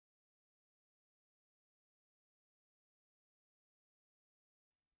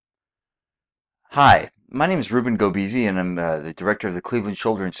Hi, my name is Ruben Gobezy, and I'm the director of the Cleveland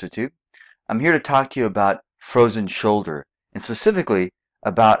Shoulder Institute. I'm here to talk to you about frozen shoulder, and specifically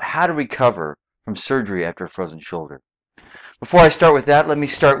about how to recover from surgery after a frozen shoulder. Before I start with that, let me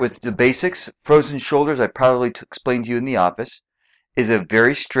start with the basics. Frozen shoulders, I probably explained to you in the office, is a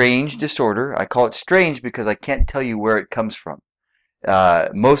very strange disorder. I call it strange because I can't tell you where it comes from.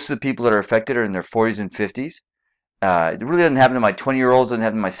 Most of the people that are affected are in their 40s and 50s. It really doesn't happen to my 20-year-olds, doesn't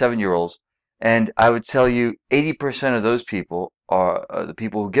happen to my 7-year-olds. And I would tell you 80% of those people are the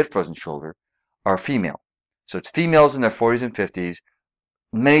people who get frozen shoulder are female. So it's females in their 40s and 50s.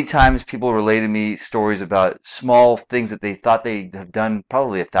 Many times people relay to me stories about small things that they thought they have done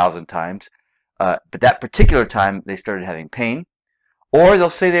probably 1,000 times. But that particular time they started having pain. Or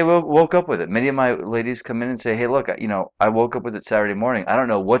they'll say they woke up with it. Many of my ladies come in and say, hey, look, I woke up with it Saturday morning. I don't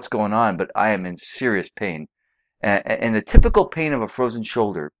know what's going on, but I am in serious pain. And the typical pain of a frozen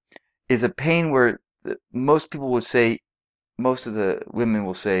shoulder is a pain where most people would say, most of the women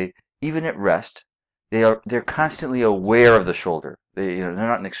will say, even at rest, they're constantly aware of the shoulder. They're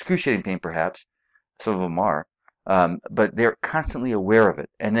not in excruciating pain, perhaps. Some of them are, but they're constantly aware of it.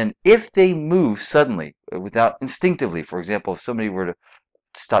 And then if they move suddenly, without instinctively, for example, if somebody were to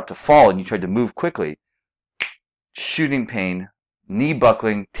stop to fall and you tried to move quickly, shooting pain, knee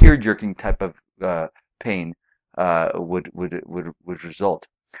buckling, tear jerking type of pain would result.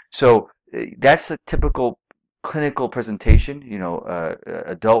 So that's the typical clinical presentation.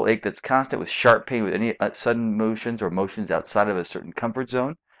 A dull ache that's constant with sharp pain with any sudden motions or motions outside of a certain comfort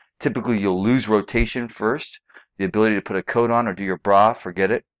zone. Typically, you'll lose rotation first, the ability to put a coat on or do your bra,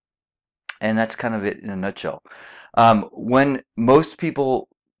 forget it. And that's kind of it in a nutshell. When most people,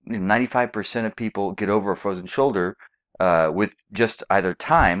 95% of people get over a frozen shoulder with just either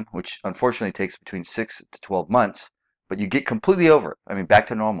time, which unfortunately takes between 6 to 12 months, but you get completely over it. I mean, back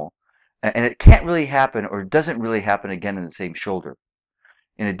to normal. And it can't really happen or doesn't really happen again in the same shoulder.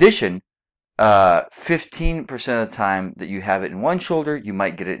 In addition, 15% of the time that you have it in one shoulder, you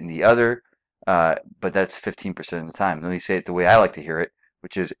might get it in the other, but that's 15% of the time. Let me say it the way I like to hear it,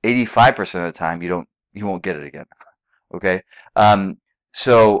 which is 85% of the time you won't get it again. Okay, that's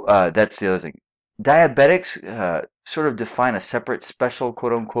the other thing. Diabetics sort of define a separate, special,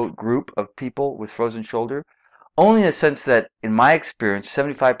 quote unquote, group of people with frozen shoulder, only in the sense that, in my experience,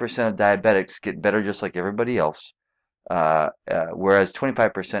 75% of diabetics get better just like everybody else, whereas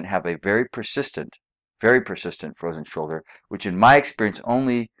 25% have a very persistent frozen shoulder, which in my experience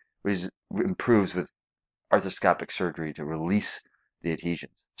only improves with arthroscopic surgery to release the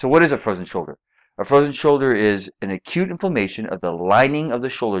adhesions. So what is a frozen shoulder? A frozen shoulder is an acute inflammation of the lining of the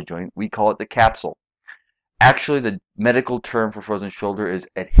shoulder joint. We call it the capsule. Actually, the medical term for frozen shoulder is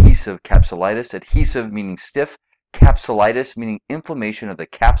adhesive capsulitis. Adhesive meaning stiff, capsulitis meaning inflammation of the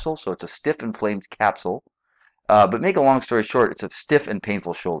capsule. So it's a stiff, inflamed capsule. But make a long story short, it's a stiff and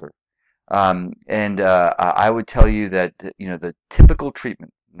painful shoulder. I would tell you that the typical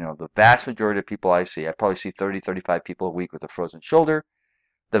treatment, the vast majority of people I see, I probably see 30, 35 people a week with a frozen shoulder.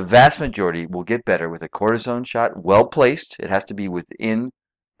 The vast majority will get better with a cortisone shot, well placed. It has to be within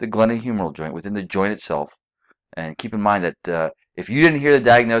the glenohumeral joint, within the joint itself. And keep in mind that if you didn't hear the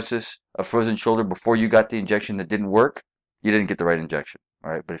diagnosis of frozen shoulder before you got the injection that didn't work, you didn't get the right injection.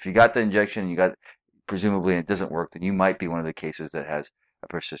 All right. But if you got the injection and you got presumably and it doesn't work, then you might be one of the cases that has a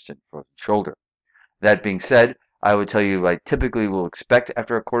persistent frozen shoulder. That being said, I would tell you I typically will expect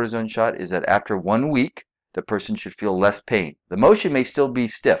after a cortisone shot is that after 1 week, the person should feel less pain. The motion may still be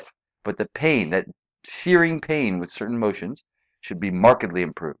stiff, but the pain, that searing pain with certain motions, should be markedly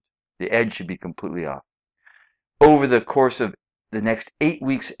improved. The edge should be completely off. Over the course of the next 8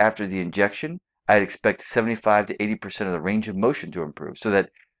 weeks after the injection, I'd expect 75 to 80% of the range of motion to improve, so that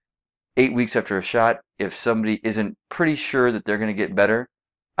 8 weeks after a shot, if somebody isn't pretty sure that they're going to get better,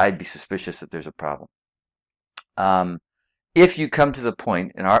 I'd be suspicious that there's a problem. If you come to the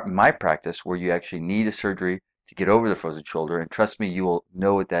point in my practice where you actually need a surgery to get over the frozen shoulder, and trust me, you will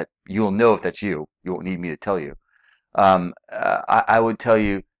know if that's you. You won't need me to tell you. I would tell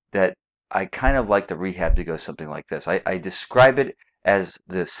you that I kind of like the rehab to go something like this. I describe it as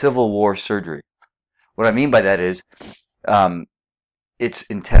the Civil War surgery. What I mean by that is it's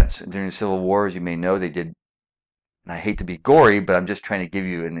intense. During the Civil War, as you may know, they did, and I hate to be gory, but I'm just trying to give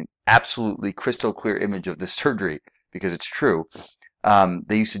you an absolutely crystal clear image of this surgery because it's true.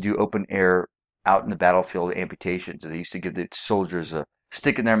 They used to do open air out in the battlefield amputations. They used to give the soldiers a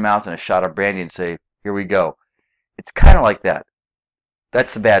stick in their mouth and a shot of brandy and say, here we go. It's kind of like that.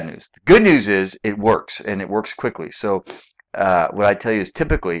 That's the bad news. The good news is it works, and it works quickly. So what I tell you is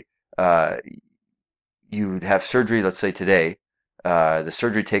typically you would have surgery, let's say today, The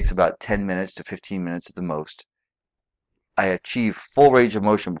surgery takes about 10 minutes to 15 minutes at the most. I achieve full range of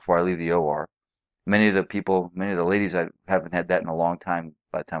motion before I leave the OR. Many of the ladies, I haven't had that in a long time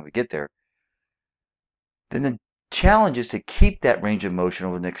by the time we get there. Then the challenge is to keep that range of motion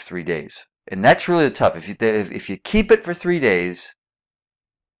over the next 3 days. And that's really the tough. If you keep it for 3 days,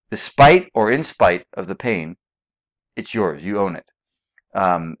 despite or in spite of the pain, it's yours. You own it.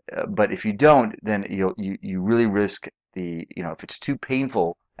 But if you don't, then you really risk if it's too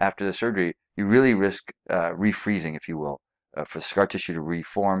painful after the surgery, you really risk refreezing, if you will, for the scar tissue to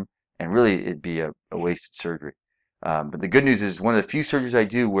reform, and really it'd be a wasted surgery. But the good news is one of the few surgeries I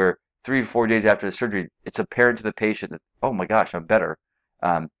do where 3 to 4 days after the surgery, it's apparent to the patient that, oh my gosh, I'm better.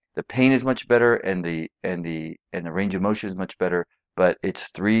 The pain is much better, and the range of motion is much better. But it's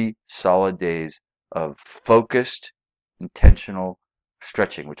 3 solid days of focused, intentional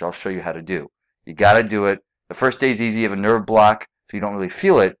stretching, which I'll show you how to do. You got to do it. The first day is easy. You have a nerve block, so you don't really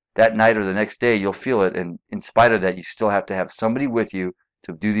feel it. That night or the next day, you'll feel it. And in spite of that, you still have to have somebody with you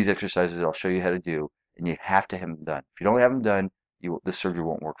to do these exercises that I'll show you how to do. And you have to have them done. If you don't have them done, this surgery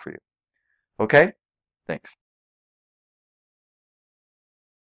won't work for you. Okay? Thanks.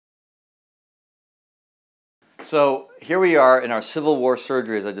 So here we are in our Civil War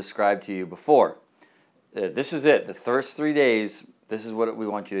surgery as I described to you before. This is it. The first 3 days, this is what we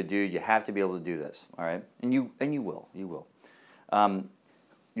want you to do. You have to be able to do this, all right? And you will. You will.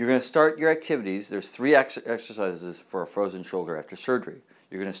 You're going to start your activities. There's 3 exercises for a frozen shoulder after surgery.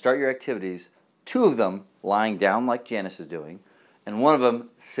 You're going to start your activities, 2 of them lying down like Janice is doing, and 1 of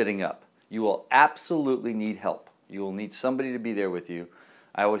them sitting up. You will absolutely need help. You will need somebody to be there with you.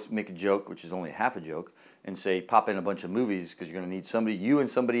 I always make a joke, which is only half a joke, and say pop in a bunch of movies because you're going to need somebody, you and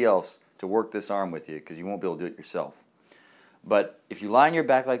somebody else, to work this arm with you because you won't be able to do it yourself. But if you lie on your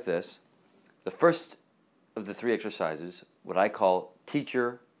back like this, the first of the 3 exercises, what I call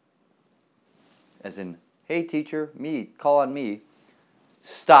teacher, as in, hey teacher, me, call on me,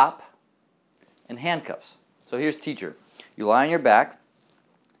 stop, and handcuffs. So here's teacher. You lie on your back.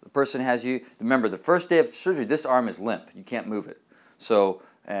 The person has you. Remember, the first day of surgery, this arm is limp. You can't move it. So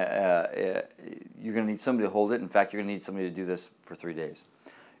you're going to need somebody to hold it. In fact, you're going to need somebody to do this for 3 days.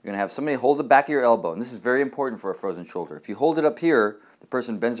 You're going to have somebody hold the back of your elbow. And this is very important for a frozen shoulder. If you hold it up here, the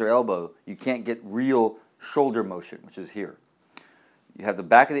person bends their elbow, you can't get real shoulder motion, which is here. You have the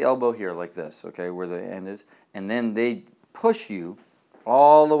back of the elbow here like this, okay, where the end is. And then they push you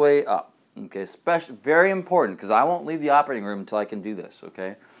all the way up. Okay, very important, because I won't leave the operating room until I can do this,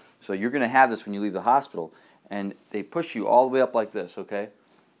 okay? So you're going to have this when you leave the hospital. And they push you all the way up like this, okay?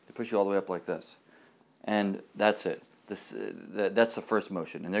 They push you all the way up like this. And that's it. That's the first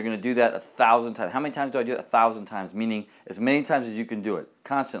motion. And they're going to do that 1,000 times. How many times do I do it? 1,000 times, meaning as many times as you can do it,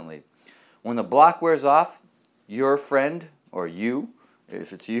 constantly. When the block wears off, your friend, or you,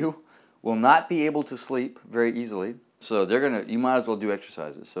 if it's you, will not be able to sleep very easily. So you might as well do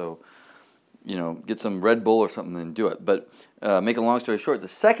exercises. So, get some Red Bull or something and do it. But make a long story short, the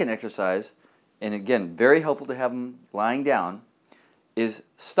second exercise, and again, very helpful to have them lying down, is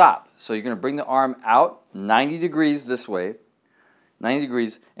stop. So you're going to bring the arm out 90 degrees this way, 90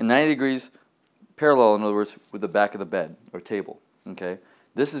 degrees, and 90 degrees parallel, in other words, with the back of the bed or table. Okay,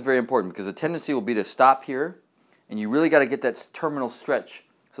 this is very important because the tendency will be to stop here, and you really got to get that terminal stretch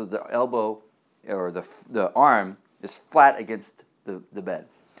so the elbow or the arm is flat against the bed.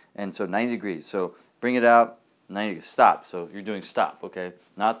 And so 90 degrees. So bring it out, 90 degrees, stop. So you're doing stop, okay?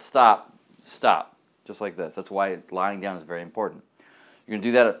 Not stop, stop, just like this. That's why lying down is very important. You're going to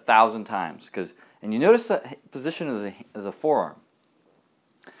do that 1,000 times. And you notice the position of the forearm.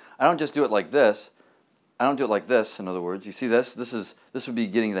 I don't just do it like this. I don't do it like this, in other words. You see this? This would be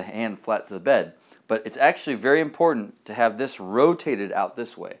getting the hand flat to the bed. But it's actually very important to have this rotated out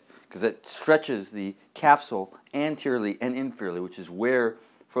this way because it stretches the capsule anteriorly and inferiorly, which is where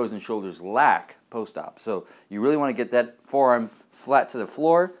frozen shoulders lack post-op. So you really want to get that forearm flat to the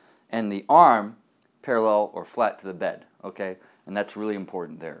floor and the arm parallel or flat to the bed, okay? And that's really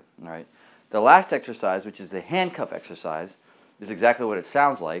important there, all right? The last exercise, which is the handcuff exercise, is exactly what it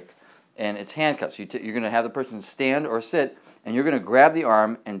sounds like, and it's handcuffs. You're going to have the person stand or sit, and you're going to grab the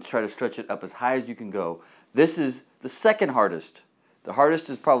arm and try to stretch it up as high as you can go. This is the second hardest. The hardest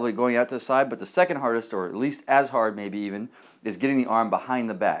is probably going out to the side, but the second hardest, or at least as hard maybe even, is getting the arm behind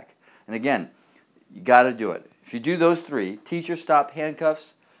the back. And again, you got to do it. If you do those 3, teacher, stop,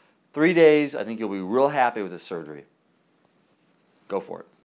 handcuffs, 3 days, I think you'll be real happy with this surgery. Go for it.